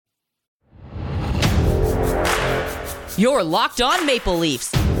You're Locked On Maple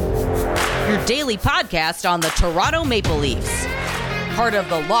Leafs, your daily podcast on the Toronto Maple Leafs. Part of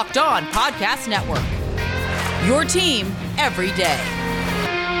the Locked On Podcast Network, your team every day.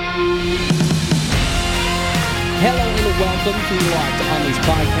 Hello and welcome to Locked On Leafs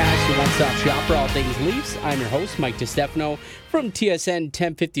podcast, your one-stop shop for all things Leafs. I'm your host, Mike DiStefano from TSN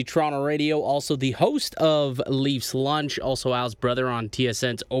 1050 Toronto Radio, also the host of Leafs Lunch, also Al's brother on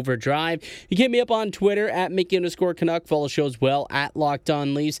TSN's Overdrive. You can hit me up on Twitter at Mickey_Canuck. Follow the show as well at Locked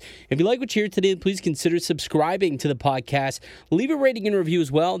On Leafs. If you like what you hear today, please consider subscribing to the podcast. Leave a rating and review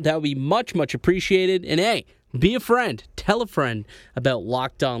as well. That would be much, much appreciated. And hey, be a friend. Tell a friend about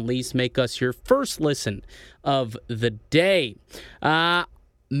Locked On Leafs. Make us your first listen of the day.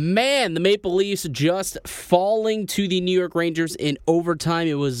 Man, the Maple Leafs just falling to the New York Rangers in overtime.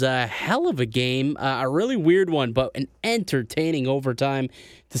 It was a hell of a game, a really weird one, but an entertaining overtime,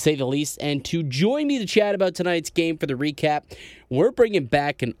 to say the least. And to join me to chat about tonight's game for the recap, we're bringing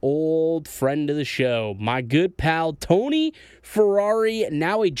back an old friend of the show, my good pal, Tony Ferrari,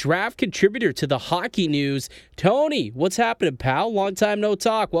 now a draft contributor to the Hockey News. Tony, what's happening, pal? Long time no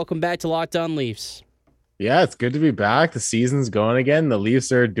talk. Welcome back to Locked On Leafs. Yeah, it's good to be back. The season's going again. The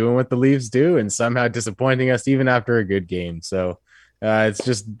Leafs are doing what the Leafs do and somehow disappointing us even after a good game. So it's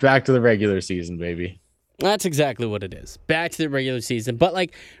just back to the regular season, baby. That's exactly what it is. Back to the regular season.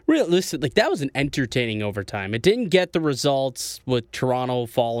 But, realistically, that was an entertaining overtime. It didn't get the results with Toronto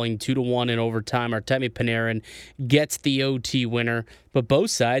falling 2-1 in overtime. Artemi Panarin gets the OT winner. But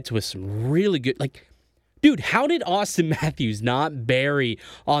both sides with some really good, dude, how did Austin Matthews not bury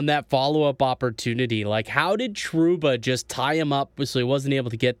on that follow-up opportunity? How did Trouba just tie him up so he wasn't able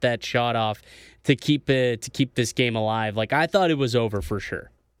to get that shot off to keep this game alive? I thought it was over for sure.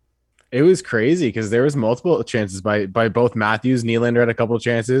 It was crazy because there was multiple chances by both Matthews. Nylander had a couple of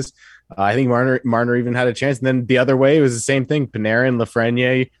chances. I think Marner even had a chance. And then the other way, it was the same thing. Panarin,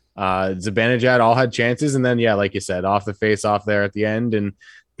 Lafreniere, Zibanejad all had chances. And then, yeah, like you said, off the face-off there at the end. And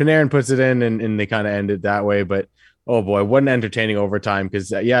Panarin puts it in, and they kind of ended that way. But, oh, boy, what an entertaining overtime.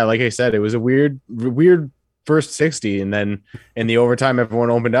 Because, yeah, like I said, it was a weird first 60. And then in the overtime, everyone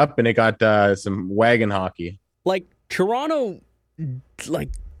opened up, and it got some wagon hockey. Toronto,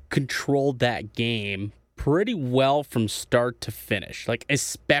 controlled that game pretty well from start to finish.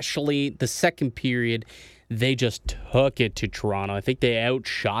 Especially the second period, they just took it to Toronto. I think they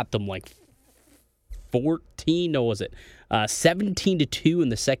outshot them 17-2 in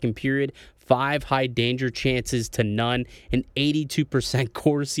the second period. 5 high danger chances to none, and 82%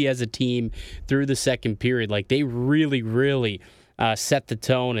 Corsi as a team through the second period. They really set the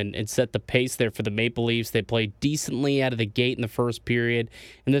tone and set the pace there for the Maple Leafs. They played decently out of the gate in the first period,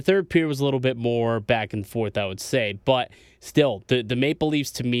 and the third period was a little bit more back and forth, I would say. But still, the Maple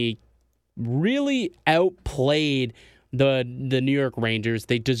Leafs, to me, really outplayed the New York Rangers.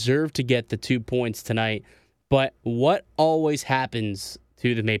 They deserve to get the 2 points tonight. But what always happens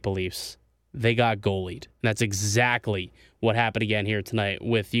to the Maple Leafs? They got goalied. And that's exactly what happened again here tonight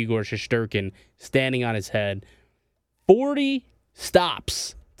with Igor Shesterkin standing on his head. 40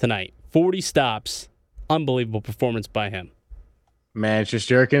 stops tonight. 40 stops. Unbelievable performance by him. Man,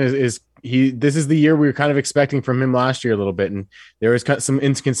 Shesterkin this is the year we were kind of expecting from him last year a little bit. And there was some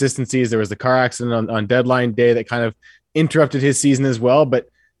inconsistencies. There was the car accident on deadline day that kind of interrupted his season as well. But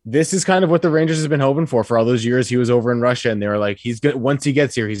this is kind of what the Rangers has been hoping for all those years he was over in Russia. And they were like, once he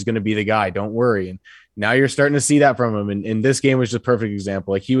gets here, he's going to be the guy. Don't worry. And now you're starting to see that from him. And this game was just a perfect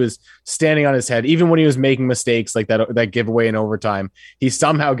example. He was standing on his head, even when he was making mistakes like that giveaway in overtime, he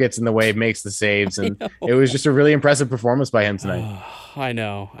somehow gets in the way, makes the saves. And it was just a really impressive performance by him tonight. I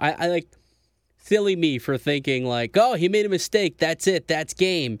know. I silly me for thinking he made a mistake. That's it. That's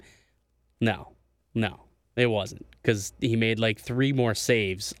game. No, it wasn't. Because he made 3 more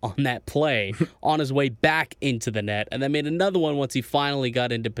saves on that play on his way back into the net, and then made another one once he finally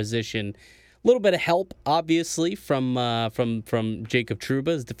got into position. A little bit of help, obviously, from Jacob Trouba,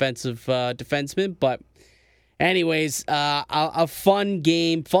 his defensive defenseman. But anyways, a fun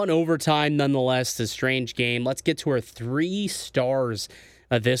game, fun overtime nonetheless. A strange game. Let's get to our 3 stars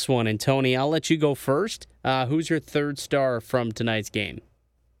of this one. And Tony, I'll let you go first. Who's your 3rd star from tonight's game?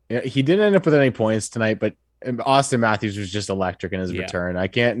 Yeah, he didn't end up with any points tonight, but Austin Matthews was just electric in his return. I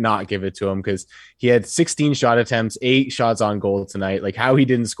can't not give it to him because he had 16 shot attempts, 8 shots on goal tonight. How he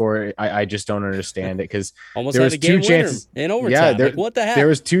didn't score, I just don't understand it because there was 2 chances in overtime. Yeah, what the heck? There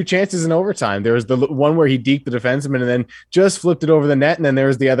was 2 chances in overtime. There was the one where he deked the defenseman and then just flipped it over the net, and then there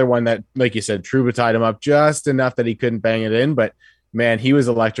was the other one that, like you said, Trouba tied him up just enough that he couldn't bang it in. But man, he was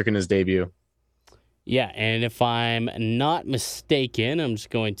electric in his debut. Yeah, and if I'm not mistaken, I'm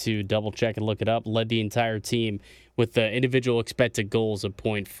just going to double check and look it up, led the entire team with the individual expected goals of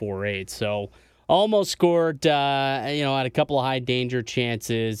 .48. So almost scored, had a couple of high danger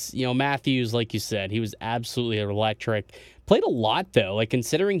chances. Matthews, like you said, he was absolutely electric. Played a lot, though. Like,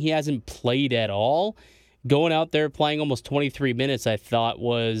 considering he hasn't played at all, going out there playing almost 23 minutes, I thought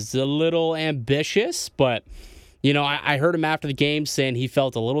was a little ambitious, but I heard him after the game saying he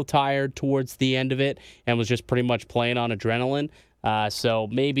felt a little tired towards the end of it and was just pretty much playing on adrenaline. So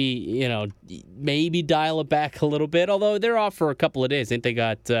maybe dial it back a little bit, although they're off for a couple of days. I think they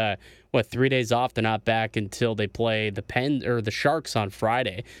got, 3 days off? They're not back until they play the Sharks on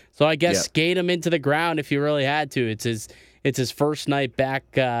Friday. So I guess skate him into the ground if you really had to. It's his first night back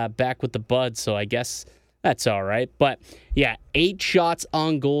with the Buds, so I guess that's all right. But yeah, 8 shots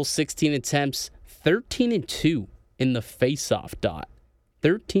on goal, 16 attempts, 13-2 in the faceoff dot.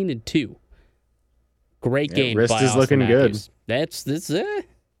 13-2. Great game. Wrist by is Austin looking Matthews. good.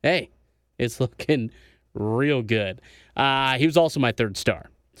 Hey, it's looking real good. He was also my 3rd star,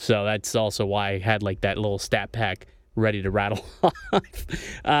 so that's also why I had like that little stat pack ready to rattle off.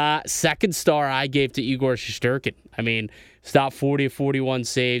 2nd star I gave to Igor Shesterkin. I mean, stopped 40 of 41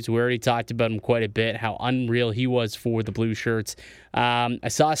 saves. We already talked about him quite a bit, how unreal he was for the Blue Shirts. I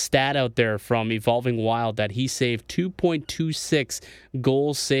saw a stat out there from Evolving Wild that he saved 2.26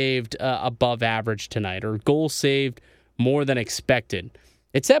 goals saved above average tonight, or goals saved more than expected.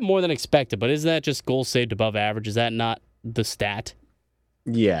 It said more than expected, but isn't that just goals saved above average? Is that not the stat?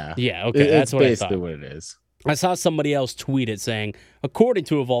 Yeah. Yeah, okay, that's what I thought. Basically what it is. I saw somebody else tweet it saying, according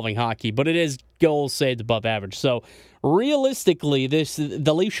to Evolving Hockey, but it is goals saved above average. So realistically,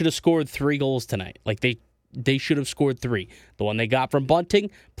 the Leafs should have scored 3 goals tonight. Like they should have scored 3. The one they got from Bunting,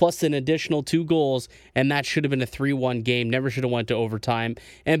 plus an additional 2 goals, and that should have been a 3-1 game. Never should have went to overtime.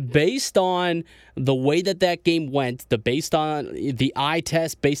 And based on the way that game went, based on the eye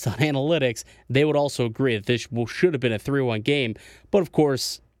test, based on analytics, they would also agree that this should have been a 3-1 game. But of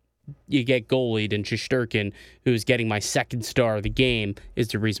course, you get goalied, and Shesterkin, who's getting my 2nd star of the game, is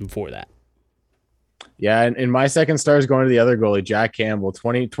the reason for that. Yeah, and my 2nd star is going to the other goalie, Jack Campbell,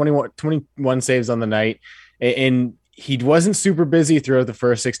 21 saves on the night. And he wasn't super busy throughout the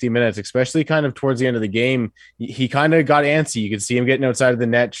first 60 minutes, especially kind of towards the end of the game. He kind of got antsy. You could see him getting outside of the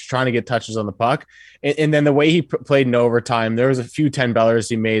net, trying to get touches on the puck. And then the way he played in overtime, there was a few 10-bellers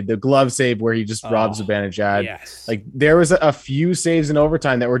he made. The glove save where he just robs Zibanejad. Yes. Like, there was a few saves in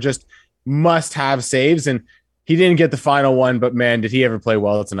overtime that were just must-have saves, and he didn't get the final one, but man, did he ever play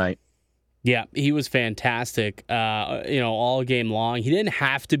well tonight. Yeah, he was fantastic, all game long. He didn't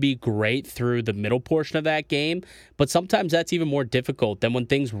have to be great through the middle portion of that game, but sometimes that's even more difficult than when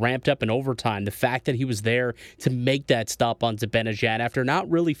things ramped up in overtime. The fact that he was there to make that stop on Zibanejad after not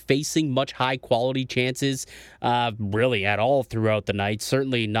really facing much high-quality chances really at all throughout the night,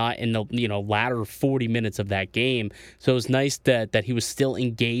 certainly not in the latter 40 minutes of that game. So it was nice that he was still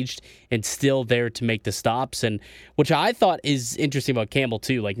engaged and still there to make the stops, and which I thought is interesting about Campbell,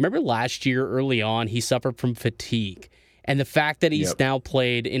 too. Like, remember last year early on, he suffered from fatigue. And the fact that he's now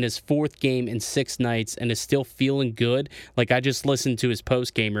played in his 4th game in 6 nights and is still feeling good. Like, I just listened to his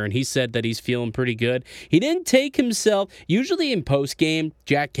post-gamer, and he said that he's feeling pretty good. He didn't take himself. Usually in post-game,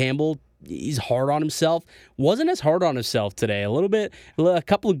 Jack Campbell, he's hard on himself. Wasn't as hard on himself today. A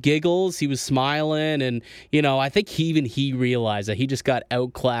couple of giggles. He was smiling, and I think he realized that he just got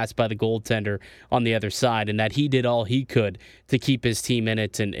outclassed by the goaltender on the other side, and that he did all he could to keep his team in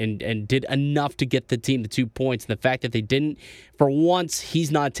it, and did enough to get the team the 2 points. And the fact that they didn't, for once,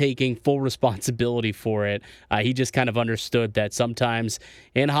 he's not taking full responsibility for it. He just kind of understood that sometimes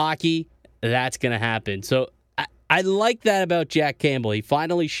in hockey, that's going to happen. So I like that about Jack Campbell. He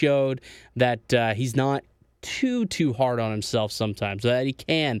finally showed that he's not too hard on himself sometimes, so that he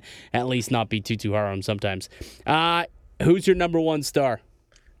can at least not be too hard on him sometimes. Who's your number 1 star?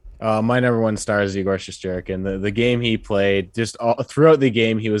 My number 1 star is Igor Shesterkin. The game he played, just throughout the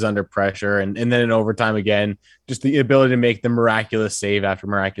game, he was under pressure, and then in overtime again, just the ability to make the miraculous save after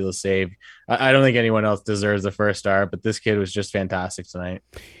miraculous save. I don't think anyone else deserves the 1st star, but this kid was just fantastic tonight.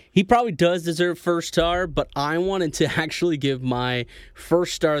 He probably does deserve 1st star, but I wanted to actually give my 1st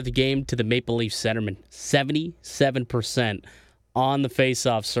star of the game to the Maple Leaf centerman. 77% on the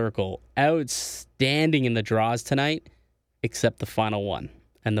face-off circle. Outstanding in the draws tonight, except the final one.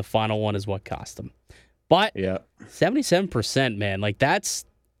 And the final one is what cost him. But 77%, man, like that's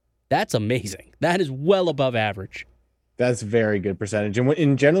amazing. That is well above average. That's very good percentage. And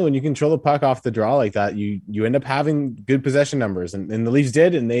in general, when you control the puck off the draw like that, you end up having good possession numbers. And the Leafs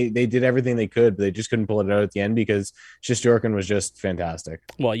did, and they did everything they could, but they just couldn't pull it out at the end because Shesterkin was just fantastic.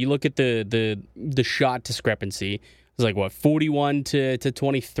 Well, you look at the shot discrepancy. It was like, what, 41 to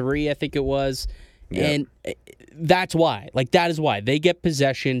 23, I think it was. Yep. And that's why. Like, that is why. They get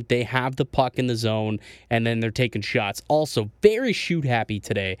possession, they have the puck in the zone, and then they're taking shots. Also, very shoot-happy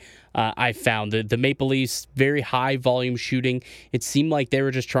today, I found. The Maple Leafs, very high-volume shooting. It seemed like they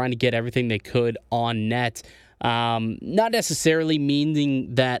were just trying to get everything they could on net. Not necessarily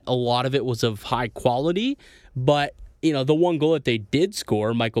meaning that a lot of it was of high quality, but the one goal that they did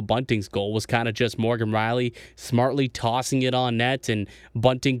score, Michael Bunting's goal, was kind of just Morgan Rielly smartly tossing it on net, and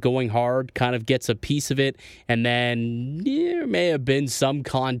Bunting going hard kind of gets a piece of it. And then there may have been some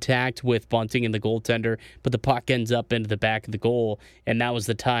contact with Bunting and the goaltender, but the puck ends up into the back of the goal, and that was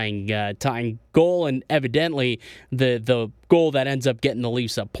the tying goal, and evidently the goal that ends up getting the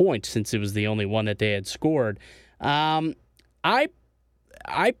Leafs a point, since it was the only one that they had scored. I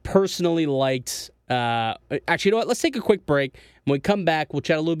personally liked... actually, you know what? Let's take a quick break. When we come back, we'll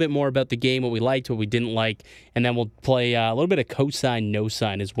chat a little bit more about the game, what we liked, what we didn't like, and then we'll play a little bit of cosign, no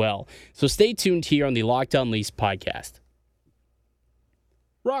sign as well. So stay tuned here on the Locked On Leafs podcast.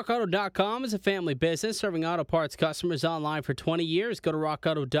 RockAuto.com is a family business serving auto parts customers online for 20 years. Go to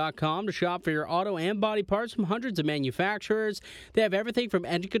RockAuto.com to shop for your auto and body parts from hundreds of manufacturers. They have everything from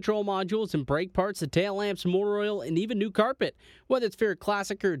engine control modules and brake parts to tail lamps, motor oil, and even new carpet. Whether it's for your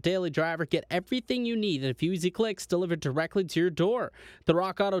classic or daily driver, get everything you need in a few easy clicks delivered directly to your door. The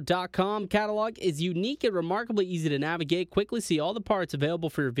RockAuto.com catalog is unique and remarkably easy to navigate. Quickly see all the parts available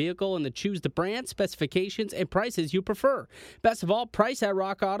for your vehicle and then choose the brand, specifications, and prices you prefer. Best of all, price at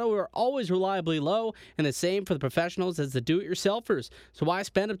Rock Auto are always reliably low, and the same for the professionals as the do-it-yourselfers. So why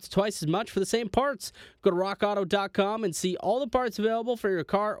spend up to twice as much for the same parts? Go to rockauto.com and see all the parts available for your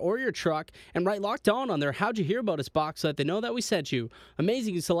car or your truck, and write Locked On their How'd You Hear About Us box so that they know that we sent you.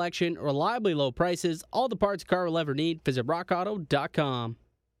 Amazing selection, reliably low prices, all the parts a car will ever need. Visit rockauto.com.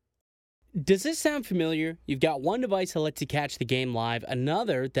 Does this sound familiar? You've got one device that lets you catch the game live,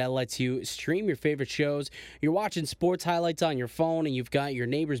 another that lets you stream your favorite shows. You're watching sports highlights on your phone, and you've got your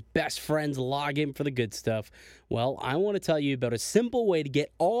neighbor's best friends log in for the good stuff. Well, I want to tell you about a simple way to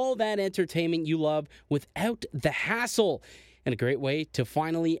get all that entertainment you love without the hassle. And a great way to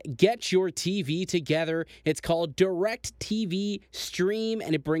finally get your TV together. It's called DirecTV Stream,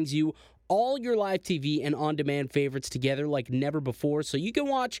 and it brings you all your live TV and on-demand favorites together like never before, so you can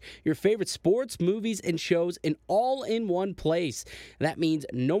watch your favorite sports, movies, and shows all in one place. That means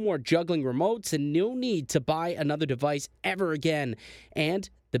no more juggling remotes and no need to buy another device ever again. And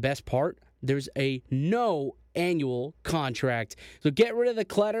the best part, there's a no annual contract. So get rid of the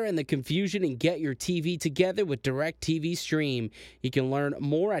clutter and the confusion and get your TV together with DirecTV Stream. You can learn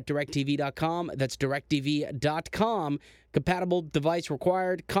more at directtv.com. That's directtv.com. Compatible device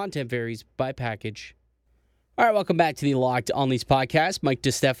required. Content varies by package. All right, welcome back to the Locked On Leafs podcast. Mike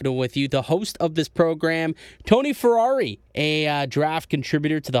DiStefano with you, the host of this program. Tony Ferrari, a draft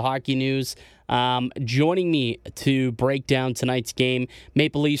contributor to the Hockey News, joining me to break down tonight's game.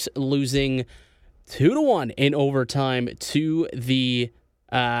 Maple Leafs losing 2-1 in overtime to the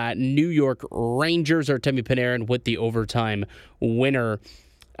New York Rangers. Artemi Panarin with the overtime winner.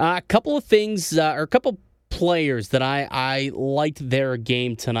 A couple of things, or a couple players that I liked their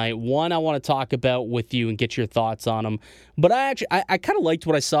game tonight. One I want to talk about with you and get your thoughts on them. But I kind of liked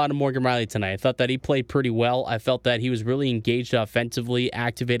what I saw in Morgan Rielly tonight. I thought that he played pretty well. I felt that he was really engaged offensively,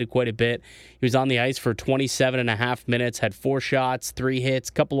 activated quite a bit. He was on the ice for 27 and a half minutes, had 4 shots, 3 hits,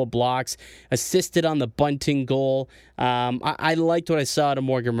 couple of blocks, assisted on the Bunting goal. I liked what I saw in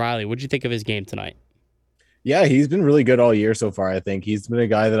Morgan Rielly. What did you think of his game tonight? Yeah, he's been really good all year so far. I think he's been a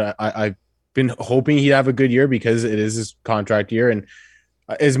guy that I've been hoping he'd have a good year because it is his contract year. And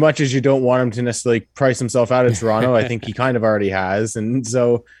as much as you don't want him to necessarily price himself out of Toronto, I think he kind of already has. And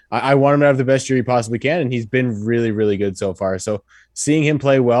so I want him to have the best year he possibly can. And he's been really, really good so far. So seeing him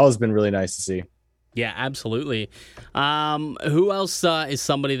play well has been really nice to see. Yeah, absolutely. Who else is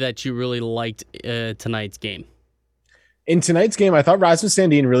somebody that you really liked tonight's game? In tonight's game, I thought Rasmus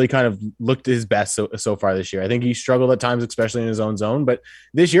Sandin really kind of looked his best so far this year. I think he struggled at times, especially in his own zone. But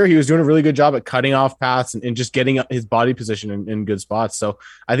this year, he was doing a really good job at cutting off paths and just getting his body position in good spots. So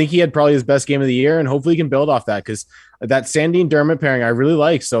I think he had probably his best game of the year, and hopefully he can build off that because that Sandin-Dermott pairing I really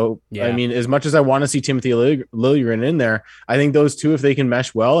like. So, yeah. I mean, as much as I want to see Timothy Liljegren in there, I think those two, if they can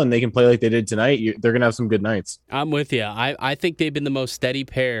mesh well and they can play like they did tonight, they're going to have some good nights. I'm with you. I think they've been the most steady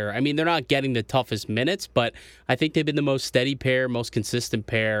pair. I mean, they're not getting the toughest minutes, but I think they've been the most steady pair, most consistent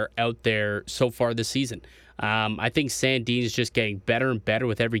pair out there so far this season. I think Sandin is just getting better and better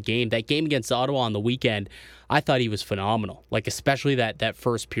with every game. That game against Ottawa on the weekend, I thought he was phenomenal. Like, especially that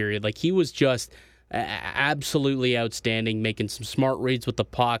first period. Like, he was just absolutely outstanding, making some smart reads with the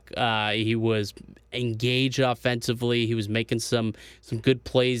puck. He was engaged offensively. He was making some good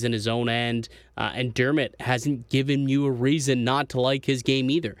plays in his own end. And Dermott hasn't given you a reason not to like his game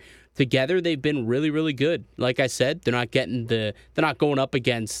either. Together, they've been really, really good. Like I said, they're not going up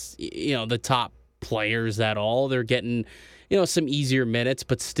against the top players at all. They're getting some easier minutes,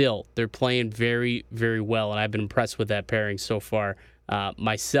 but still, they're playing very, very well. And I've been impressed with that pairing so far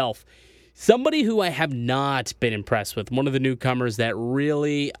myself. Somebody who I have not been impressed with, one of the newcomers that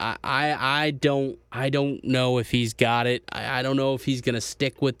really I don't know if he's got it. I don't know if he's going to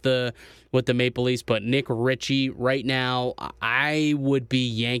stick with the Maple Leafs, but Nick Ritchie right now, I would be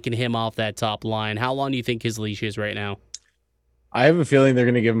yanking him off that top line. How long do you think his leash is right now? I have a feeling they're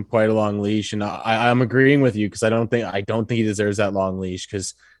going to give him quite a long leash, and I'm agreeing with you because I don't think he deserves that long leash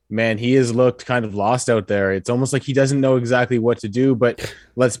because, man, he has looked kind of lost out there. It's almost like he doesn't know exactly what to do, but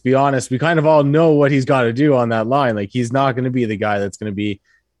let's be honest, we kind of all know what he's got to do on that line. Like, he's not going to be the guy that's going to be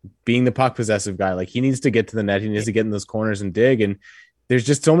being the puck possessive guy. Like, he needs to get to the net. He needs to get in those corners and dig. And there's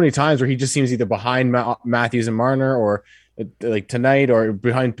just so many times where he just seems either behind Matthews and Marner or like tonight or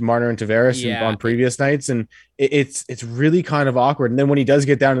behind Marner and Tavares on previous nights. And it's really kind of awkward. And then when he does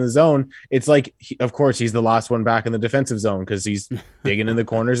get down in the zone, it's like, of course, he's the last one back in the defensive zone because he's digging in the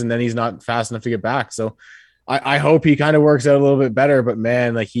corners and then he's not fast enough to get back. So I hope he kind of works out a little bit better, but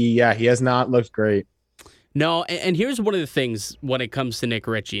man, like he has not looked great. No, and here's one of the things when it comes to Nick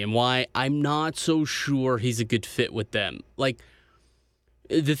Ritchie and why I'm not so sure he's a good fit with them. Like,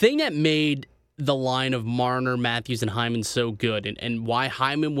 the thing that made the line of Marner, Matthews, and Hyman so good, and why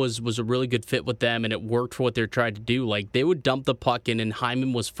Hyman was a really good fit with them, and it worked for what they're trying to do. Like, they would dump the puck in, and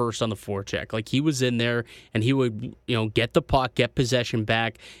Hyman was first on the forecheck. Like, he was in there, and he would get the puck, get possession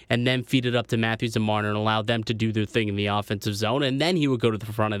back, and then feed it up to Matthews and Marner and allow them to do their thing in the offensive zone, and then he would go to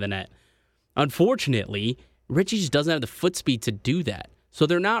the front of the net. Unfortunately, Ritchie just doesn't have the foot speed to do that. So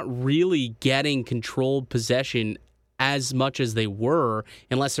they're not really getting controlled possession as much as they were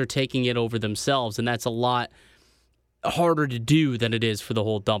unless they're taking it over themselves, and that's a lot harder to do than it is for the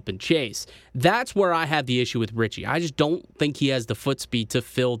whole dump and chase. That's where I have the issue with Ritchie. I just don't think he has the foot speed to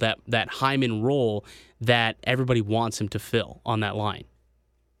fill that Hyman role that everybody wants him to fill on that line.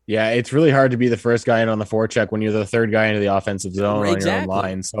 Yeah, it's really hard to be the first guy in on the forecheck when you're the third guy into the offensive zone on your own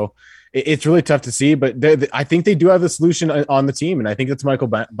line. So it's really tough to see, but I think they do have the solution on the team, and I think that's Michael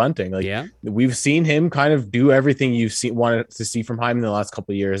Bunting. We've seen him kind of do everything you've wanted to see from Hyman in the last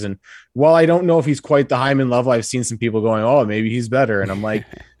couple of years. And while I don't know if he's quite the Hyman level, I've seen some people going, "Oh, maybe he's better." And I'm like,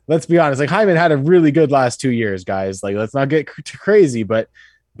 let's be honest. Like, Hyman had a really good last 2 years, guys. Like, let's not get too crazy, but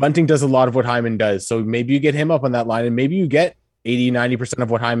Bunting does a lot of what Hyman does. So maybe you get him up on that line, and maybe you get 80-90% of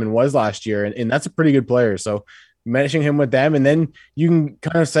what Hyman was last year, and that's a pretty good player. So matching him with them, and then you can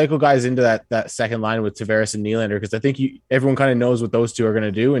kind of cycle guys into that second line with Tavares and Nylander, because I think everyone kind of knows what those two are going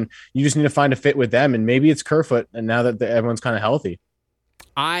to do, and you just need to find a fit with them. And maybe it's Kerfoot, and now that everyone's kind of healthy.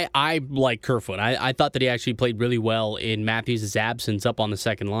 I like Kerfoot. I thought that he actually played really well in Matthews' absence up on the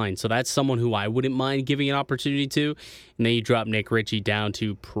second line. So that's someone who I wouldn't mind giving an opportunity to. And then you drop Nick Ritchie down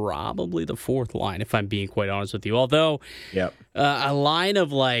to probably the fourth line, if I'm being quite honest with you. Although, a line of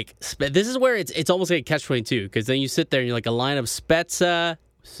this is where it's almost like a catch-22, because then you sit there and you're like a line of Spezza,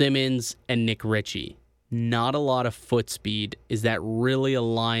 Simmons, and Nick Ritchie. Not a lot of foot speed. Is that really a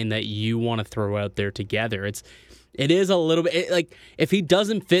line that you want to throw out there together? It is a little bit if he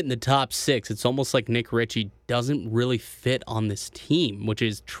doesn't fit in the top six, it's almost like Nick Ritchie doesn't really fit on this team, which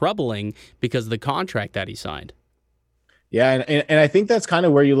is troubling because of the contract that he signed. Yeah, and I think that's kind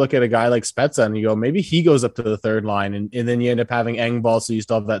of where you look at a guy like Spezza and you go, maybe he goes up to the third line, and then you end up having Engvall, so you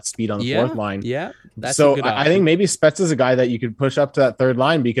still have that speed on the fourth line. Yeah, that's so a good option. I think maybe Spezza's a guy that you could push up to that third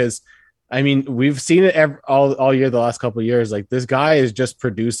line, because I mean, we've seen it all year, the last couple of years. Like, this guy is just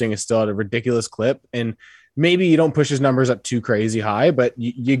producing still at a ridiculous clip, and maybe you don't push his numbers up too crazy high, but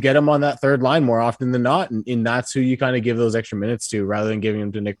you get him on that third line more often than not. And that's who you kind of give those extra minutes to, rather than giving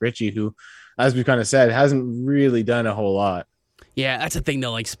them to Nick Ritchie, who, as we kind of said, hasn't really done a whole lot. Yeah, that's the thing,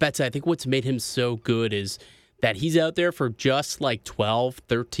 though. Like, Spezza, I think what's made him so good is that he's out there for just 12,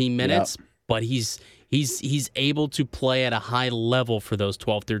 13 minutes, but he's able to play at a high level for those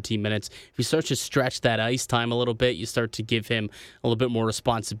 12, 13 minutes. If you start to stretch that ice time a little bit, you start to give him a little bit more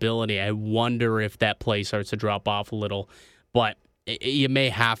responsibility. I wonder if that play starts to drop off a little, but you may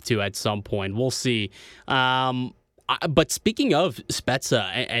have to at some point. We'll see. But speaking of Spezza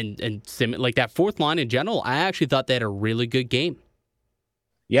and Simmons, like that fourth line in general, I actually thought they had a really good game.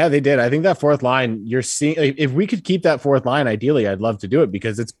 Yeah, they did. I think that fourth line, you're seeing, like, if we could keep that fourth line, ideally, I'd love to do it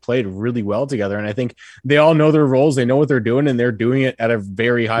because it's played really well together. And I think they all know their roles. They know what they're doing and they're doing it at a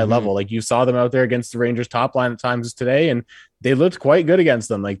very high level. Like you saw them out there against the Rangers top line at times today, and they looked quite good against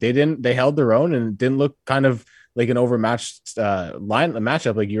them. Like they held their own and didn't look kind of like an overmatched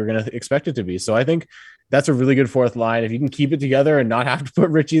matchup like you were going to expect it to be. So I think that's a really good fourth line. If you can keep it together and not have to put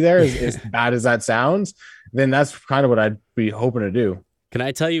Richie there, as bad as that sounds, then that's kind of what I'd be hoping to do. Can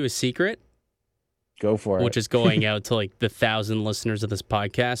I tell you a secret? Go for it. Which is going out to like the 1,000 listeners of this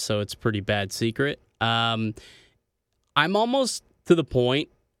podcast, so it's a pretty bad secret. I'm almost to the point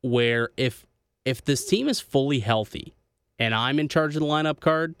where if this team is fully healthy and I'm in charge of the lineup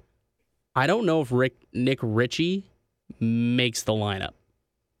card, I don't know if Nick Ritchie makes the lineup.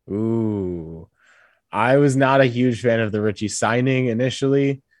 Ooh. I was not a huge fan of the Ritchie signing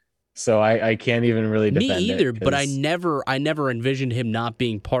initially. So I can't even really defend Me either, it, but I never envisioned him not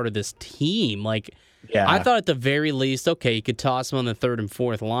being part of this team. Like, yeah. I thought at the very least, okay, you could toss him on the third and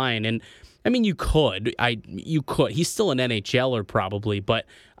fourth line, and I mean, you could. He's still an NHLer probably, but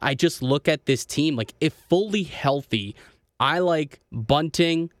I just look at this team like if fully healthy, I like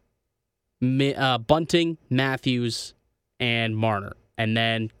Bunting, Matthews, and Marner, and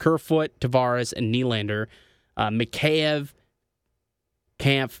then Kerfoot, Tavares, and Nylander, Mikheyev,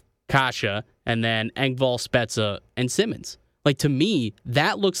 Kampf, Kasha, and then Engvall, Spezza, and Simmons. Like, to me,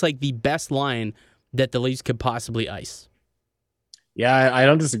 that looks like the best line that the Leafs could possibly ice. Yeah, I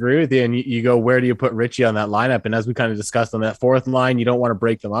don't disagree with you. And you go, where do you put Ritchie on that lineup? And as we kind of discussed on that fourth line, you don't want to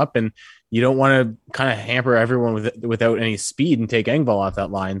break them up and you don't want to kind of hamper everyone without any speed and take Engvall off that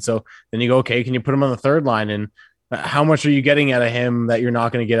line. So then you go, okay, can you put him on the third line? And how much are you getting out of him that you're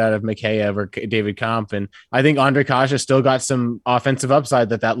not going to get out of Mikheyev or David Kampf? And I think Ondrej Kase still got some offensive upside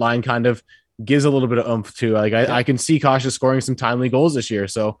that line kind of gives a little bit of oomph to. Like I can see Kase scoring some timely goals this year.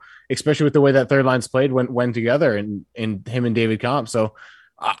 So especially with the way that third line's played when together and him and David Kampf. So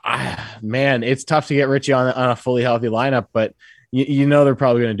man, it's tough to get Ritchie on a fully healthy lineup, but you know they're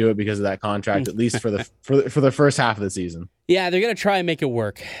probably going to do it because of that contract, at least for the first half of the season. Yeah, they're going to try and make it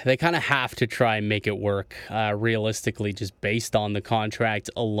work. They kind of have to try and make it work realistically, just based on the contract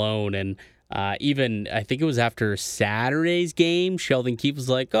alone. And even, I think it was after Saturday's game, Sheldon Keefe was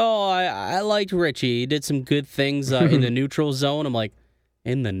like, oh, I liked Ritchie. He did some good things in the neutral zone. I'm like,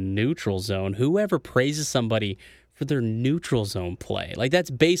 in the neutral zone? Whoever praises somebody for their neutral zone play? Like, that's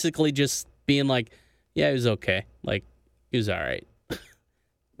basically just being like, yeah, he was okay. Like, he was all right.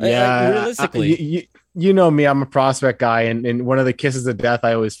 Yeah, like, realistically. You know me, I'm a prospect guy, and one of the kisses of death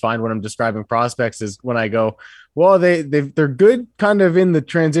I always find when I'm describing prospects is when I go, well, they're good kind of in the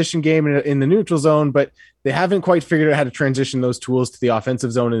transition game in the neutral zone, but they haven't quite figured out how to transition those tools to the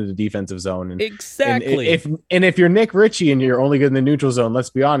offensive zone and the defensive zone. And exactly. And if you're Nick Ritchie and you're only good in the neutral zone, let's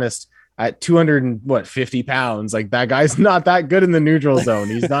be honest, at 250 pounds, like that guy's not that good in the neutral zone.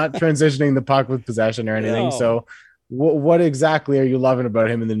 He's not transitioning the puck with possession or anything. No. So what exactly are you loving about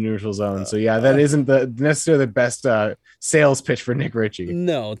him in the neutral zone? So yeah, that isn't necessarily the best sales pitch for Nick Ritchie.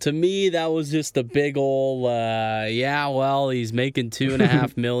 No, to me that was just a big old yeah. Well, he's making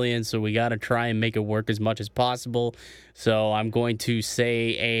 $2.5 million, so we got to try and make it work as much as possible. So I'm going to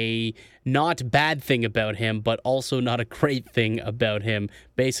say a not bad thing about him, but also not a great thing about him.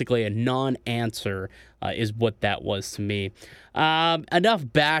 Basically, a non-answer is what that was to me. Enough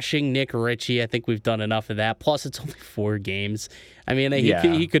bashing Nick Ritchie. I think we've done enough of that. Plus, it's only 4 games. I mean,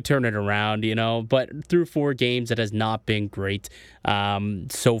 he could turn it around, you know, but through 4 games, it has not been great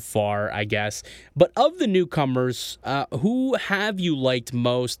so far, I guess. But of the newcomers, who have you liked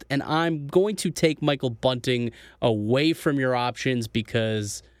most? And I'm going to take Michael Bunting away from your options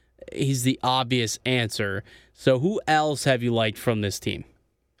because he's the obvious answer. So who else have you liked from this team?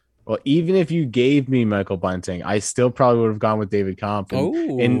 Well, even if you gave me Michael Bunting, I still probably would have gone with David Kampf.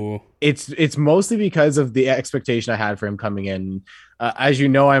 And it's mostly because of the expectation I had for him coming in. As you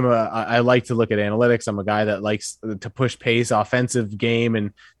know, I like to look at analytics. I'm a guy that likes to push pace, offensive game,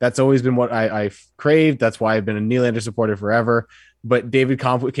 and that's always been what I've craved. That's why I've been a Nylander supporter forever. But David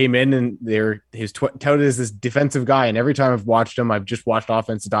Kampf came in, and he's touted as this defensive guy. And every time I've watched him, I've just watched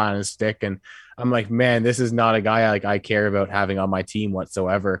offense die on his stick. And I'm like, man, this is not a guy I care about having on my team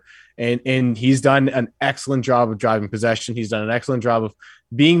whatsoever. And he's done an excellent job of driving possession. He's done an excellent job of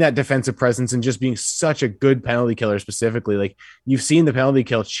being that defensive presence and just being such a good penalty killer specifically. Like, you've seen the penalty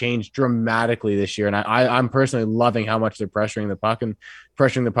kill change dramatically this year. And I'm personally loving how much they're pressuring the puck and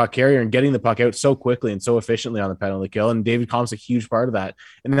pressuring the puck carrier and getting the puck out so quickly and so efficiently on the penalty kill. And David Kampf's a huge part of that.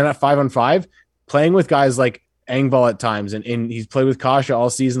 And then at 5-on-5, playing with guys like Engvall at times, and he's played with Kasha all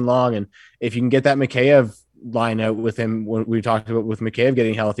season long. And if you can get that Mikheyev line out with him when we talked about with McCabe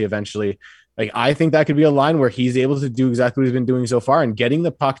getting healthy eventually. Like, I think that could be a line where he's able to do exactly what he's been doing so far and getting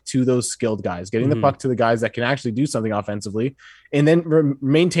the puck to those skilled guys, getting the puck to the guys that can actually do something offensively, and then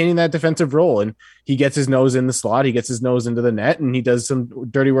maintaining that defensive role. And he gets his nose in the slot, he gets his nose into the net, and he does some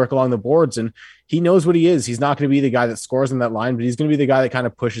dirty work along the boards. And he knows what he is. He's not going to be the guy that scores in that line, but he's going to be the guy that kind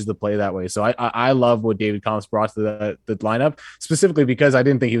of pushes the play that way. So I love what David Kampf brought to the lineup, specifically because I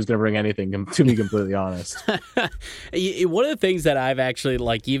didn't think he was going to bring anything, to be completely honest. One of the things that I've actually,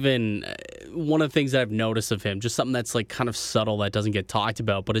 like, even one of the things that I've noticed of him, just something that's like kind of subtle that doesn't get talked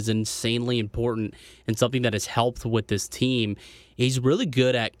about, but is insanely important and something that has helped with this team. He's really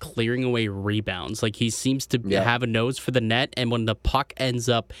good at clearing away rebounds. Like, he seems to have a nose for the net, and when the puck ends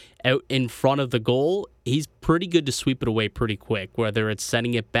up out in front of the goal, he's pretty good to sweep it away pretty quick, whether it's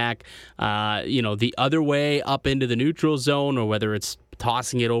sending it back, the other way up into the neutral zone, or whether it's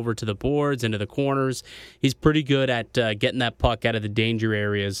tossing it over to the boards, into the corners. He's pretty good at getting that puck out of the danger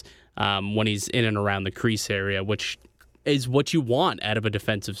areas when he's in and around the crease area, which is what you want out of a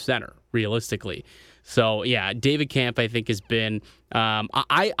defensive center, realistically. So, yeah, David Kampf, I think, has been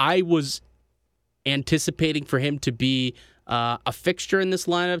I was anticipating for him to be a fixture in this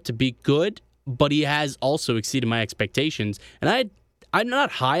lineup, to be good, but he has also exceeded my expectations. And I'm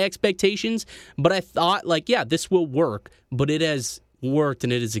not high expectations, but I thought, like, yeah, this will work, but it has worked,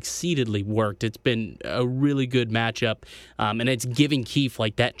 and it has exceedingly worked. It's been a really good matchup, and it's giving Keefe,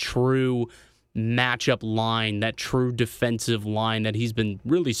 like, that true matchup line, that true defensive line that he's been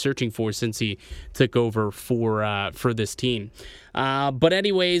really searching for since he took over for this team. But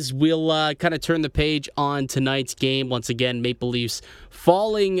anyways, we'll kind of turn the page on tonight's game. Once again, Maple Leafs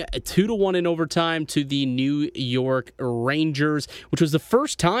falling 2-1 in overtime to the New York Rangers, which was the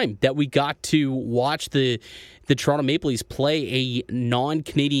first time that we got to watch the Toronto Maple Leafs play a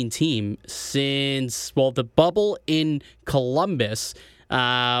non-Canadian team since, well, the bubble in Columbus,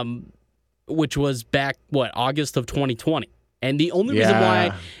 which was back, August of 2020. And the only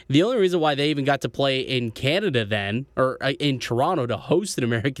reason why they even got to play in Canada then, or in Toronto to host an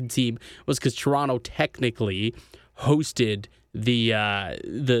American team, was because Toronto technically hosted the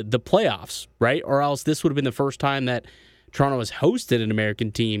playoffs, right? Or else this would have been the first time that Toronto has hosted an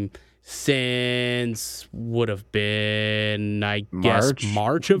American team since would have been, I guess,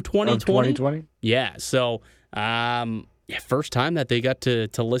 March of 2020. Yeah, so first time that they got to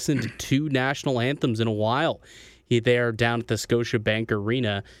listen to two national anthems in a while. They are down at the Scotiabank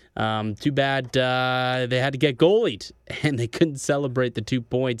Arena. Too bad they had to get goalied, and they couldn't celebrate the 2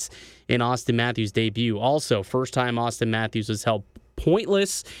 points in Austin Matthews' debut. Also, first time Austin Matthews was held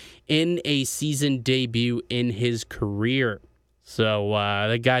pointless in a season debut in his career. So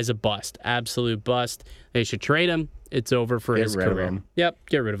the guy's a bust, absolute bust. They should trade him. It's over for his career. Yep,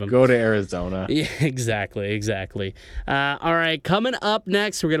 get rid of him. Go to Arizona. Yeah, exactly. All right, coming up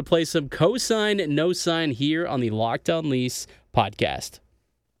next, we're going to play some Cosign, No Sign here on the Locked On Leafs podcast.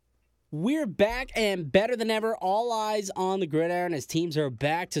 We're back and better than ever. All eyes on the gridiron as teams are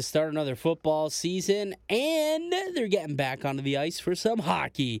back to start another football season, and they're getting back onto the ice for some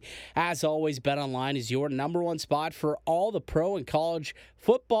hockey. As always, BetOnline is your number one spot for all the pro and college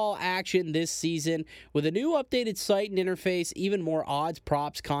football action this season. With a new updated site and interface, even more odds,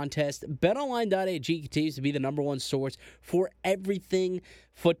 props, contests, BetOnline.ag continues to be the number one source for everything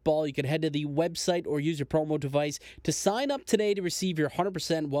football. You can head to the website or use your promo device to sign up today to receive your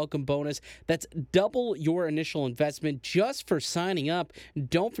 100% welcome bonus. That's double your initial investment just for signing up.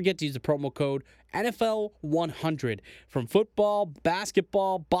 Don't forget to use the promo code NFL100. From football,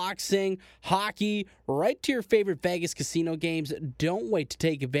 basketball, boxing, hockey, right to your favorite Vegas casino games. Don't wait to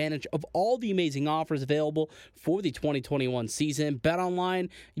take advantage of all the amazing offers available for the 2021 season. BetOnline,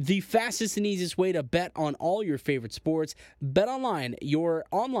 the fastest and easiest way to bet on all your favorite sports. BetOnline, your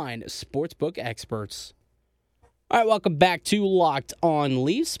online sportsbook experts. All right, welcome back to Locked On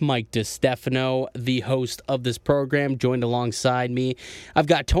Leafs. Mike DiStefano, the host of this program, joined alongside me. I've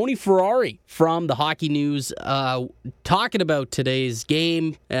got Tony Ferrari from the Hockey News talking about today's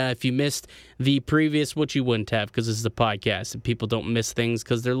game. If you missed the previous, which you wouldn't have because this is a podcast and people don't miss things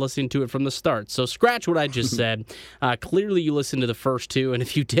because they're listening to it from the start. So scratch what I just said. Clearly you listened to the first two, and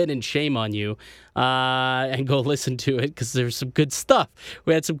if you didn't, shame on you. And go listen to it because there's some good stuff.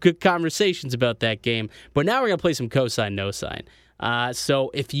 We had some good conversations about that game. But now we're going to play some Cosign, No Sign.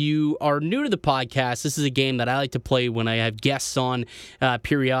 So if you are new to the podcast, this is a game that I like to play when I have guests on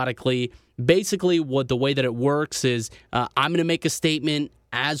periodically. Basically, the way that it works is I'm going to make a statement,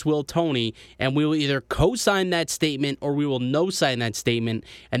 as will Tony, and we will either co-sign that statement or we will no-sign that statement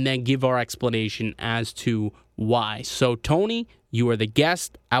and then give our explanation as to why. So, Tony, you are the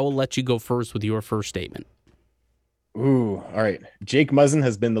guest. I will let you go first with your first statement. Ooh, all right. Jake Muzzin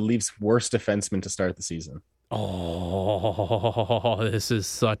has been the Leafs' worst defenseman to start the season. Oh, this is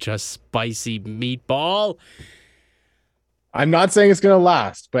such a spicy meatball. I'm not saying it's going to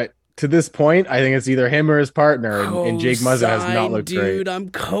last, but to this point, I think it's either him or his partner, and Jake Muzzin has not looked great. Dude, I'm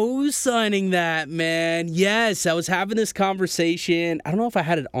co-signing that, man. Yes, I was having this conversation. I don't know if I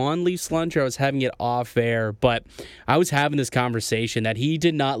had it on Leafs Lunch or I was having it off air, but I was having this conversation that he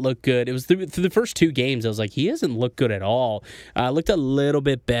did not look good. It was through the first two games. I was like, he hasn't looked good at all. Looked a little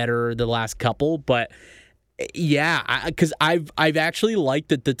bit better the last couple, but yeah, because I've actually liked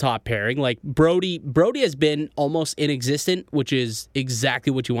the top pairing. Like Brody has been almost inexistent, which is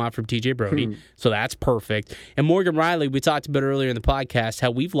exactly what you want from TJ Brody. So that's perfect. And Morgan Rielly, we talked about earlier in the podcast how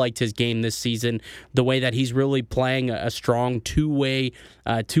we've liked his game this season. The way that he's really playing a strong two-way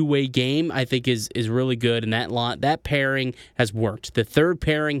game, I think is really good. And that pairing has worked. The third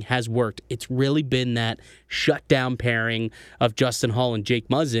pairing has worked. It's really been that shutdown pairing of Justin Holl and Jake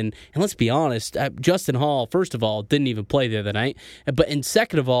Muzzin. And let's be honest, Justin Holl, first of all, didn't even play the other night. And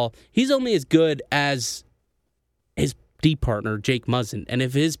second of all, he's only as good as his D partner, Jake Muzzin. And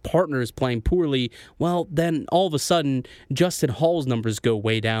if his partner is playing poorly, well, then all of a sudden, Justin Holl's numbers go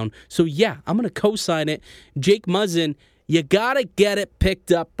way down. So yeah, I'm going to co-sign it. Jake Muzzin, you got to get it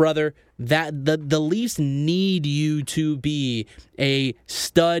picked up, brother. That the Leafs need you to be a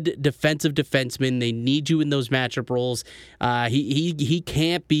stud defensive defenseman. They need you in those matchup roles. He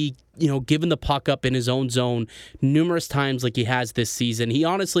can't be giving the puck up in his own zone numerous times like he has this season. He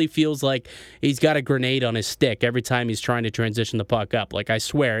honestly feels like he's got a grenade on his stick every time he's trying to transition the puck up. Like, I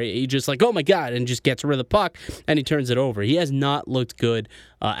swear, he just like, oh my God, and just gets rid of the puck and he turns it over. He has not looked good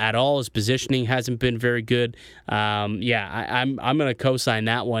at all. His positioning hasn't been very good. I'm going to co-sign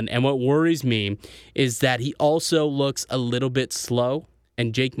that one. And what worries me is that he also looks a little bit slow,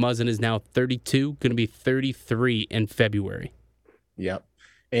 and Jake Muzzin is now 32, going to be 33 in February. Yep.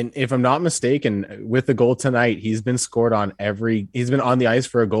 And if I'm not mistaken, with the goal tonight, he's been on the ice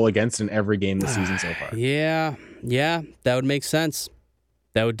for a goal against in every game this season so far. Yeah, that would make sense.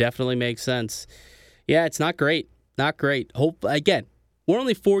 That would definitely make sense. Yeah, it's not great. Not great. Again, we're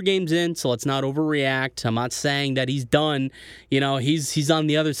only 4 games in, so let's not overreact. I'm not saying that he's done. He's on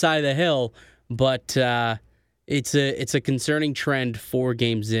the other side of the hill, but it's a concerning trend 4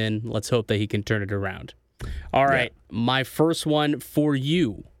 games in. Let's hope that he can turn it around. All right, My first one for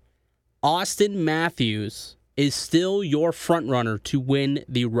you. Auston Matthews is still your front runner to win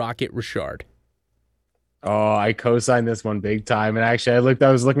the Rocket Richard. Oh, I co-signed this one big time. And actually,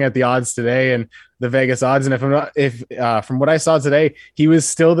 I was looking at the odds today and the Vegas odds. And from what I saw today, he was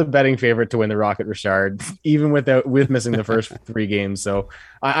still the betting favorite to win the Rocket Richard, even with missing the first 3 games. So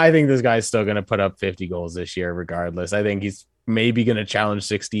I think this guy's still going to put up 50 goals this year, regardless. I think he's maybe going to challenge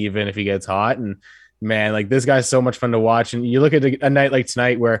 60 even if he gets hot. And man, like, this guy's so much fun to watch. And you look at a night like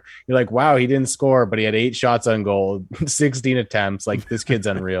tonight where you're like, wow, he didn't score, but he had 8 shots on goal, 16 attempts. Like, this kid's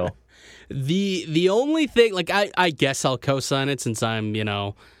unreal. The only thing, like, I guess I'll co-sign it since I'm,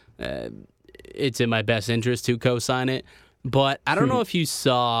 it's in my best interest to co-sign it. But I don't know if you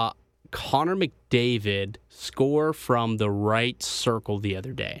saw Connor McDavid score from the right circle the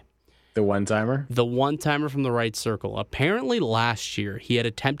other day. The one-timer? The one-timer from the right circle. Apparently last year, he had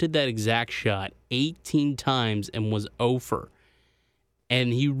attempted that exact shot 18 times and was 0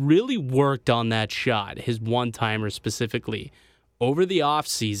 And he really worked on that shot, his one-timer specifically, over the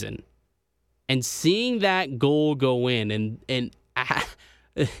offseason. And seeing that goal go in and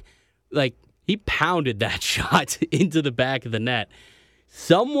like, he pounded that shot into the back of the net.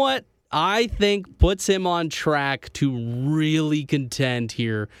 Somewhat, I think, puts him on track to really contend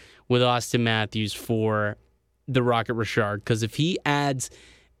here with Auston Matthews for the Rocket Richard. Because if he adds,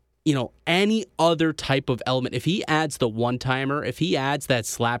 any other type of element, if he adds the one-timer, if he adds that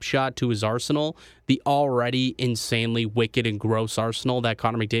slap shot to his arsenal, the already insanely wicked and gross arsenal that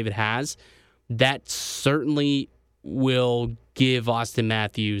Connor McDavid has, that certainly will give Auston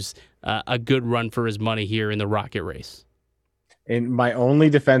Matthews a good run for his money here in the Rocket race. And my only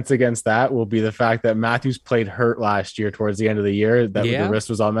defense against that will be the fact that Matthews played hurt last year towards the end of the year, that the wrist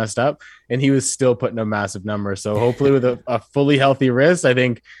was all messed up, and he was still putting a massive number. So hopefully with a fully healthy wrist, I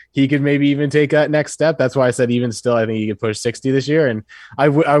think he could maybe even take that next step. That's why I said even still, I think he could push 60 this year. And I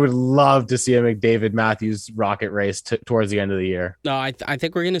would love to see a McDavid-Matthews Rocket race towards the end of the year. No, I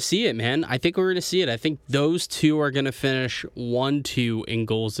think we're going to see it, man. I think we're going to see it. I think those two are going to finish 1-2 in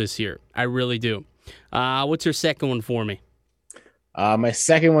goals this year. I really do. What's your second one for me? My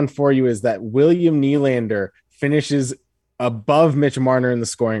second one for you is that William Nylander finishes above Mitch Marner in the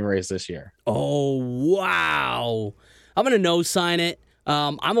scoring race this year. Oh, wow. I'm going to no-sign it.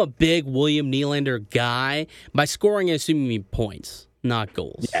 I'm a big William Nylander guy. By scoring, I assume you mean points, not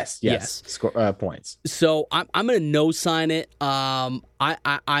goals. Yes. Points. So I'm going to no sign it. I'm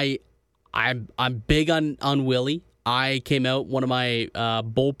big on Willie. I came out, one of my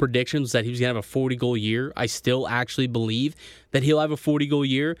bold predictions was that he was going to have a 40-goal year. I still actually believe that he'll have a 40-goal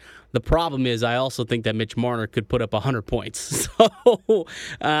year. The problem is I also think that Mitch Marner could put up 100 points. So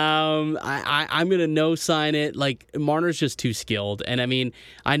I'm going to no sign it. Like, Marner's just too skilled. And, I mean,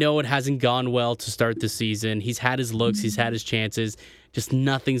 I know it hasn't gone well to start the season. He's had his looks. He's had his chances. Just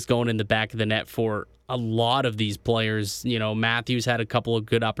nothing's going in the back of the net for a lot of these players. You know, Matthews had a couple of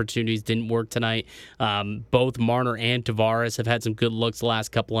good opportunities, didn't work tonight. Both Marner and Tavares have had some good looks the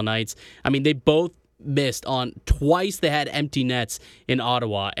last couple of nights. I mean, they both missed on twice. They had empty nets in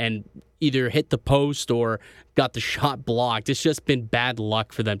Ottawa and either hit the post or got the shot blocked. It's just been bad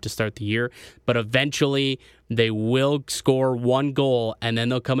luck for them to start the year. But eventually they will score one goal and then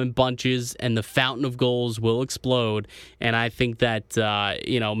they'll come in bunches and the fountain of goals will explode. And I think that,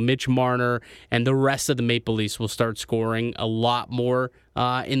 Mitch Marner and the rest of the Maple Leafs will start scoring a lot more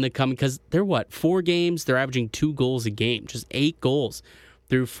in the coming, because they're 4 games? They're averaging 2 goals a game, just 8 goals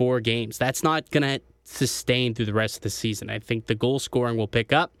through 4 games. That's not going to sustain through the rest of the season. I think the goal scoring will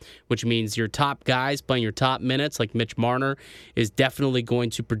pick up, which means your top guys playing your top minutes, like Mitch Marner, is definitely going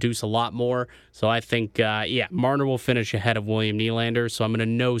to produce a lot more. So I think, Marner will finish ahead of William Nylander, so I'm going to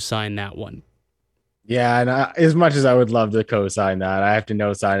no-sign that one. Yeah, and as much as I would love to co-sign that, I have to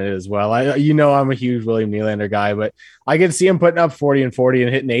no-sign it as well. I'm a huge William Nylander guy, but I could see him putting up 40 and 40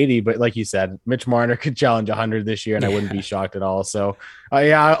 and hitting 80. But like you said, Mitch Marner could challenge 100 this year, and I wouldn't be shocked at all. So,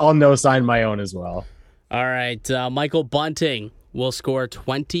 I'll no-sign my own as well. All right, Michael Bunting will score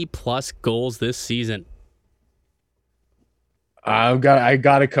 20-plus goals this season. I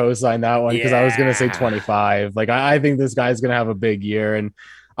got to co-sign that one because I was going to say 25. Like, I think this guy's going to have a big year, and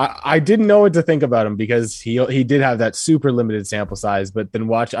I didn't know what to think about him because he did have that super limited sample size. But then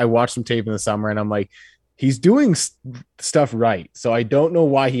I watched some tape in the summer, and I'm like, he's doing stuff right. So I don't know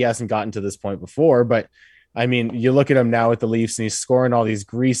why he hasn't gotten to this point before, but I mean, you look at him now with the Leafs and he's scoring all these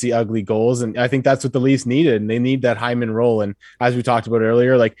greasy, ugly goals. And I think that's what the Leafs needed. And they need that Hyman role. And as we talked about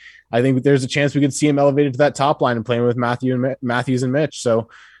earlier, like, I think there's a chance we could see him elevated to that top line and playing with Matthews and Mitch. So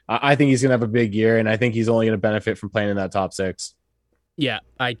I think he's going to have a big year. And I think he's only going to benefit from playing in that top 6. Yeah,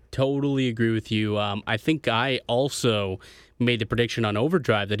 I totally agree with you. I think I also made the prediction on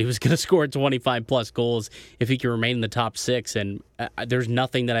Overdrive that he was going to score 25-plus goals if he can remain in the top 6, and there's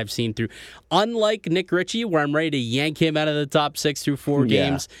nothing that I've seen through. Unlike Nick Ritchie, where I'm ready to yank him out of the top 6 through 4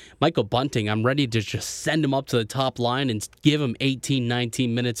 games, Michael Bunting, I'm ready to just send him up to the top line and give him 18,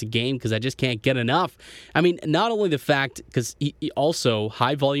 19 minutes a game because I just can't get enough. I mean, not only the fact, because he also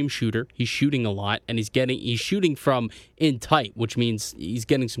high-volume shooter, he's shooting a lot, and he's shooting from in tight, which means he's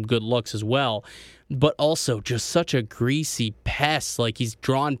getting some good looks as well. But also just such a greasy pest. Like, he's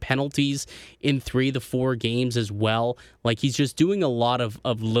drawn penalties in 3 of the 4 games as well. Like, he's just doing a lot of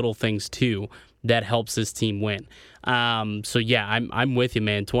little things too that helps this team win. So yeah, I'm with you,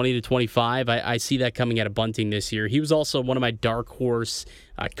 man. 20 to 25. I see that coming out of Bunting this year. He was also one of my dark horse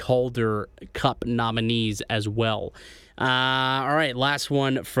Calder Cup nominees as well. All right, last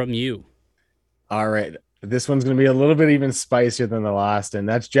one from you. All right. This one's going to be a little bit even spicier than the last, and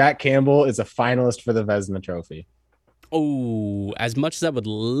that's Jack Campbell is a finalist for the Vezina Trophy. Oh, as much as I would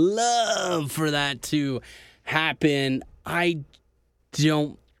love for that to happen, I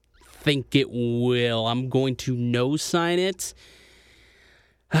don't think it will. I'm going to no-sign it.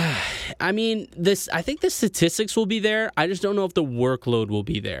 I mean, I think the statistics will be there. I just don't know if the workload will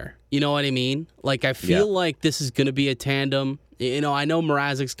be there. You know what I mean? Like, I feel like this is going to be a tandem. I know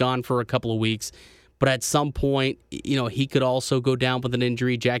Mrazek's gone for a couple of weeks, but at some point, he could also go down with an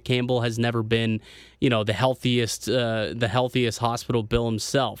injury. Jack Campbell has never been, the healthiest hospital bill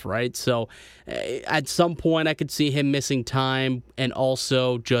himself, right? So at some point, I could see him missing time and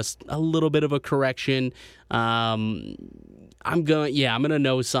also just a little bit of a correction. I'm going to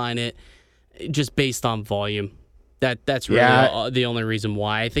no-sign it just based on volume. That's really the only reason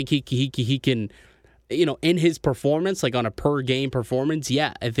why. I think he can. In his performance, like on a per-game performance,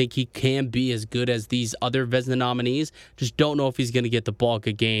 I think he can be as good as these other Vezina nominees. Just don't know if he's going to get the bulk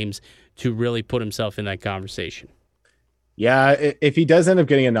of games to really put himself in that conversation. Yeah, if he does end up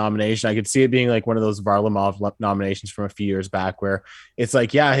getting a nomination, I could see it being like one of those Varlamov nominations from a few years back where it's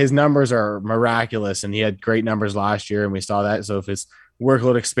like, his numbers are miraculous and he had great numbers last year and we saw that. So if his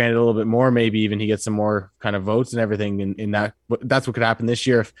workload expanded a little bit more, maybe even he gets some more kind of votes and everything in that. That's what could happen this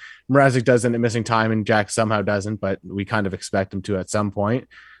year if Mrazek does end up missing time and Jack somehow doesn't, but we kind of expect him to at some point.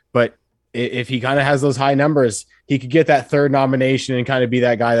 But if he kind of has those high numbers, he could get that third nomination and kind of be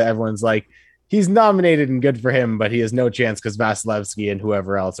that guy that everyone's like, he's nominated and good for him, but he has no chance because Vasilevsky and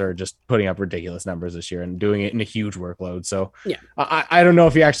whoever else are just putting up ridiculous numbers this year and doing it in a huge workload. So yeah, I don't know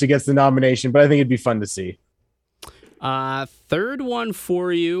if he actually gets the nomination, but I think it'd be fun to see. Third one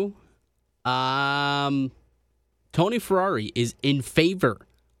for you. Tony Ferrari is in favor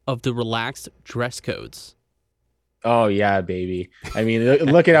of the relaxed dress codes. Oh, yeah, baby. I mean,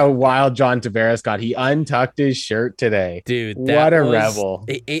 look at how wild John Tavares got. He untucked his shirt today. Dude, what a rebel.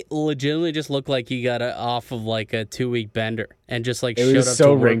 It legitimately just looked like he got off of like a 2-week bender and just like it showed was up so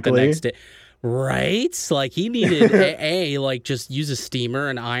to work wrinkly. the next day. Right? Like he needed like just use a steamer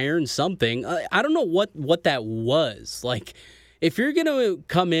and iron something. I don't know what that was. Like if you're going to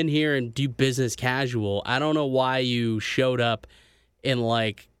come in here and do business casual, I don't know why you showed up in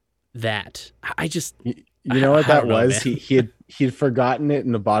like that. I just... You know what that was? Man. He'd forgotten it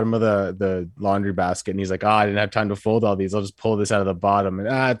in the bottom of the laundry basket, and he's like, I didn't have time to fold all these. I'll just pull this out of the bottom, and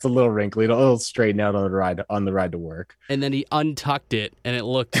it's a little wrinkly. It'll straighten out on the ride to work. And then he untucked it, and it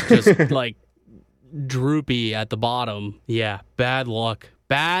looked just like droopy at the bottom. Yeah, bad luck.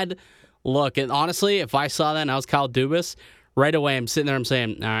 Bad luck. And honestly, if I saw that and I was Kyle Dubas, right away I'm sitting there, I'm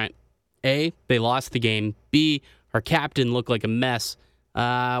saying, all right, A, they lost the game. B, our captain looked like a mess.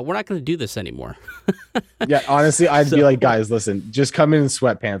 We're not going to do this anymore. Yeah, honestly, I'd be like, guys, listen, just come in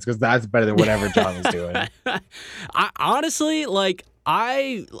sweatpants because that's better than whatever John was doing.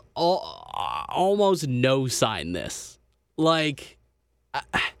 I almost no sign this. Like,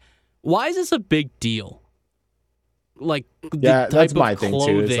 why is this a big deal? Like, the type of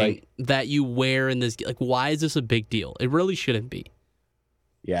clothing that you wear in this, like, why is this a big deal? It really shouldn't be.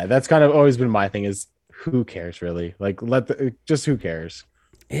 Yeah, that's kind of always been my thing is, who cares really? Like just who cares?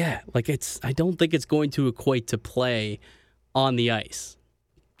 Yeah, like I don't think it's going to equate to play on the ice.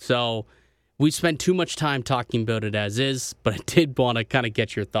 So we spent too much time talking about it as is, but I did want to kind of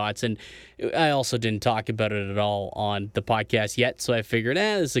get your thoughts. And I also didn't talk about it at all on the podcast yet. So I figured,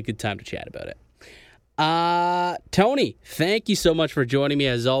 this is a good time to chat about it. Tony, thank you so much for joining me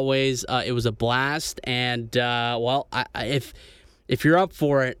as always. It was a blast. And if you're up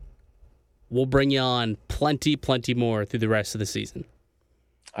for it, we'll bring you on plenty more through the rest of the season.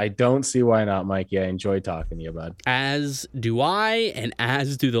 I don't see why not, Mike. Yeah, I enjoy talking to you, bud. As do I, and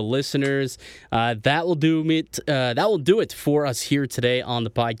as do the listeners. That will do it for us here today on the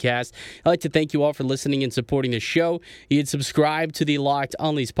podcast. I'd like to thank you all for listening and supporting the show. You can subscribe to the Locked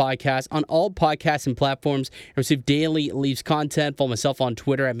On Leafs podcast on all podcasting platforms and receive daily Leafs content. Follow myself on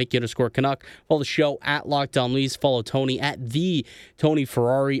Twitter at Mickey_Canuck. Follow the show at Locked On Leafs. Follow Tony at the Tony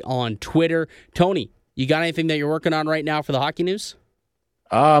Ferrari on Twitter. Tony, you got anything that you're working on right now for the hockey news?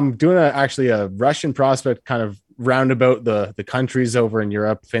 I'm doing a Russian prospect kind of roundabout the countries over in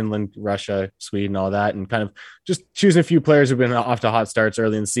Europe, Finland, Russia, Sweden, all that, and kind of just choosing a few players who've been off to hot starts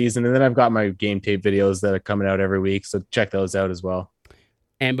early in the season. And then I've got my game tape videos that are coming out every week, so check those out as well.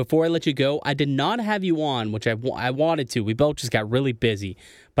 And before I let you go, I did not have you on, which I wanted to. We both just got really busy,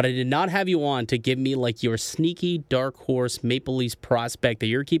 but I did not have you on to give me like your sneaky dark horse Maple Leafs prospect that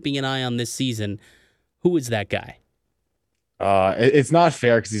you're keeping an eye on this season. Who is that guy? It's not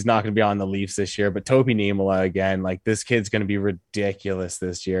fair because he's not going to be on the Leafs this year, but Topi Niemela again, like this kid's going to be ridiculous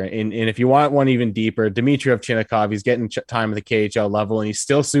this year. And if you want one even deeper, Dmitriev Chinnikov, he's getting time at the KHL level and he's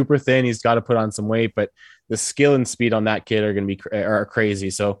still super thin. He's got to put on some weight, but the skill and speed on that kid are going to be crazy.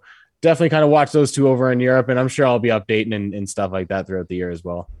 So definitely kind of watch those two over in Europe. And I'm sure I'll be updating and stuff like that throughout the year as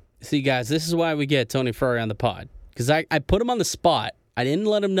well. See guys, this is why we get Tony Ferrari on the pod, because I put him on the spot. I didn't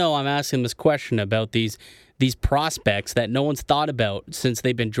let him know I'm asking this question about these prospects that no one's thought about since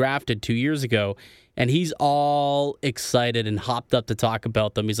they've been drafted 2 years ago, and he's all excited and hopped up to talk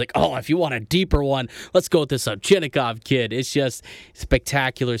about them. He's like, if you want a deeper one, let's go with this Chinnikov kid. It's just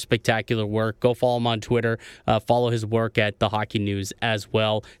spectacular work. Go follow him on Twitter. Follow his work at The Hockey News as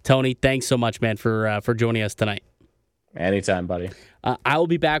well. Tony, thanks so much, man, for joining us tonight. Anytime, buddy. I will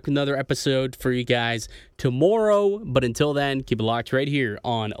be back with another episode for you guys tomorrow, but until then, keep it locked right here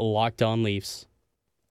on Locked On Leafs.